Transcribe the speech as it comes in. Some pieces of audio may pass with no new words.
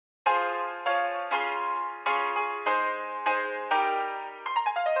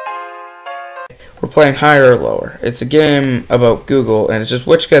we're playing higher or lower. It's a game about Google, and it's just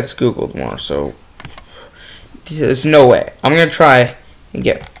which gets Googled more. So there's no way. I'm gonna try and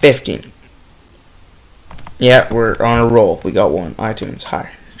get 15. Yeah, we're on a roll. We got one. iTunes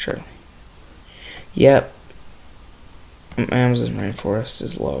higher, surely. Yep. Amazon Rainforest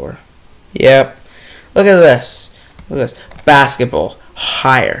is lower. Yep. Look at this. Look at this. Basketball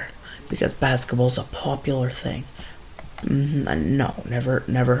higher, because basketball's a popular thing. No,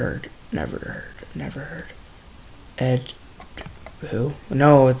 never heard. Ed, who?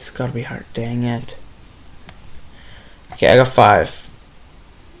 No, it's gotta be hard. Dang it. Okay, I got 5.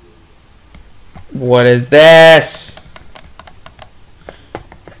 What is this?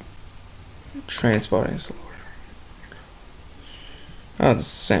 Trainspotting is lower. Oh, it's the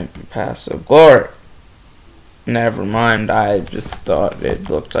same. Passive Glory. Never mind. I just thought it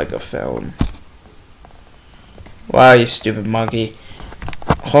looked like a film. Wow, you stupid monkey.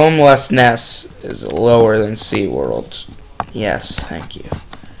 Homelessness is lower than SeaWorld. Yes, thank you.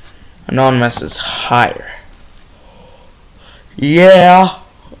 Anonymous is higher. Yeah.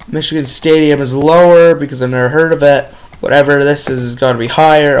 Michigan Stadium is lower because I've never heard of it. Whatever this is got to be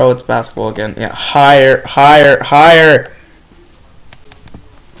higher. Oh, it's basketball again. Yeah, higher.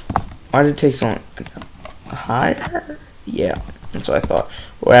 Why did it take so long? Higher? Yeah, that's what I thought.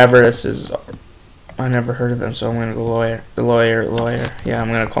 Whatever this is, I never heard of them, so I'm gonna go lawyer. Yeah,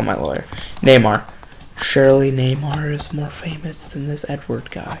 I'm gonna call my lawyer. Neymar. Surely Neymar is more famous than this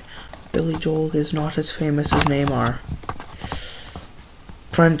Edward guy. Billy Joel is not as famous as Neymar.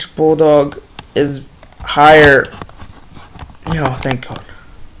 French Bulldog is higher. Oh, thank God.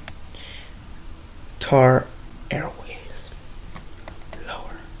 Tar Airways.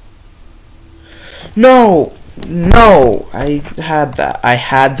 Lower. No! I had that. I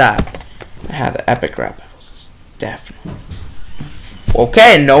had the Epic Rap Battles. Definitely.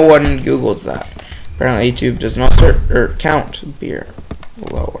 Okay, no one Googles that. Apparently YouTube does not count beer.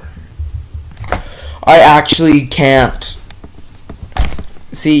 Lower. I actually can't.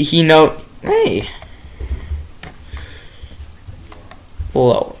 See, hey.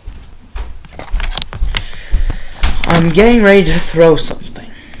 Lower. I'm getting ready to throw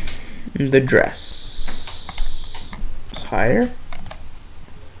something. The dress. It's higher?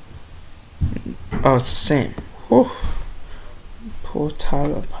 Oh, it's the same. Whew.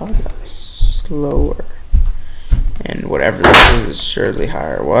 Portalapaga. Lower. And whatever this is surely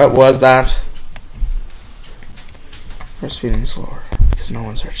higher. What was that? Breastfeeding is lower. Because no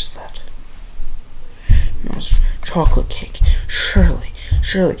one searches that. No, chocolate cake. Surely.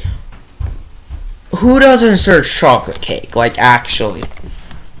 Who doesn't search chocolate cake? Like, actually.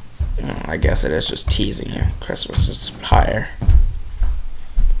 Oh, I guess it is just teasing you. Christmas is higher.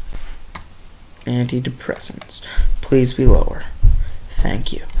 Antidepressants. Please be lower.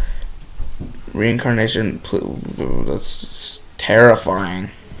 Thank you. Reincarnation. That's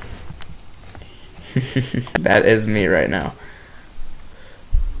terrifying. That is me right now.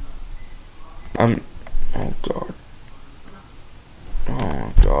 Oh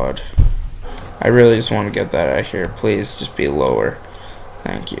God. I really just want to get that out of here. Please just be lower.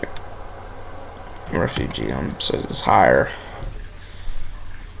 Thank you. Refugee says it's higher.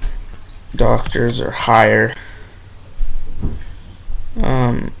 Doctors are higher.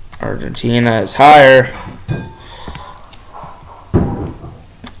 Argentina is higher.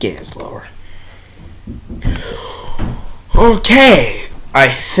 Gay is lower. Okay, I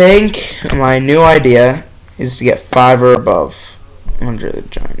think my new idea is to get 5 or above Andre the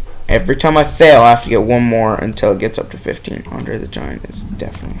Giant. Every time I fail, I have to get one more until it gets up to 15. Andre the Giant is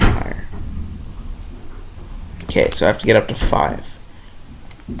definitely higher. Okay, so I have to get up to 5.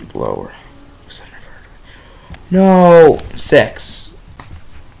 Lower. No, 6.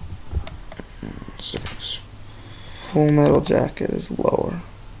 Full Metal Jacket is lower.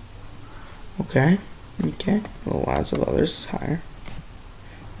 Okay. The Lives of Others is higher.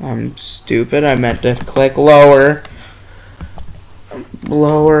 I'm stupid. I meant to click lower.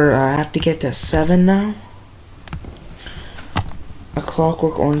 I have to get to 7 now. A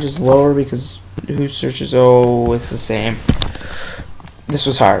Clockwork Orange is lower because who searches? Oh, it's the same. This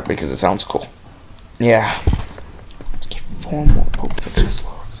was hard because it sounds cool. Yeah. Let's get 4 more. Pulp Fiction is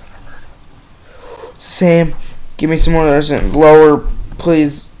lower because I've never heard of it. Same. Give me some more lower,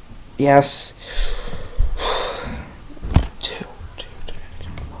 please. Yes. 2.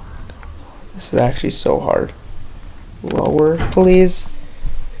 This is actually so hard. Lower, please.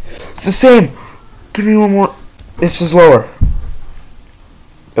 It's the same. Give me one more. This is lower.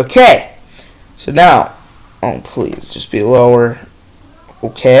 Okay. So now, oh please, just be lower.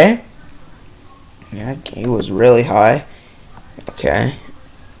 Okay. Yeah, it was really high. Okay.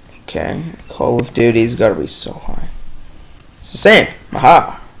 Okay, Call of Duty's gotta be so high. It's the same.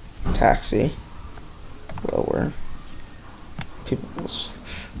 Aha. Taxi. Lower.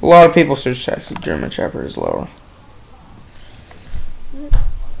 A lot of people search taxi. German Shepherd is lower.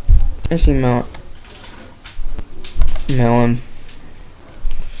 I see melon.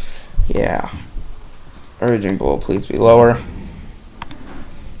 Yeah. Urgent Bull, please be lower.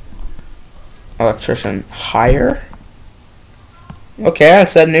 Electrician higher. Okay,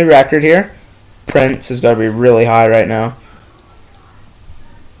 that's a new record here. Prince has got to be really high right now.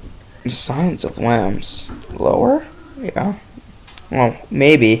 Silence of Lambs lower. Yeah. Well,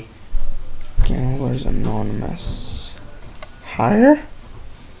 maybe. Gamblers Anonymous higher.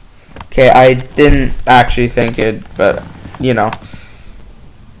 Okay, I didn't actually think it, but you know.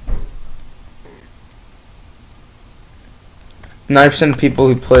 %9 of people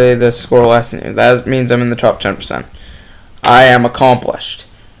who play this score less than you. That means I'm in the top 10%. I am accomplished.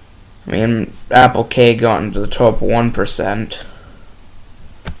 I mean, Apple K got into the top 1%.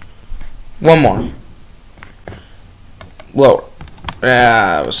 One more. Lower.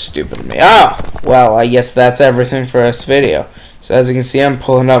 That was stupid of me. Well, I guess that's everything for this video. So as you can see, I'm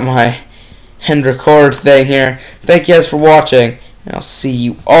pulling up my end record thing here. Thank you guys for watching, and I'll see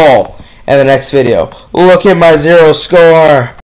you all in the next video. Look at my 0 score!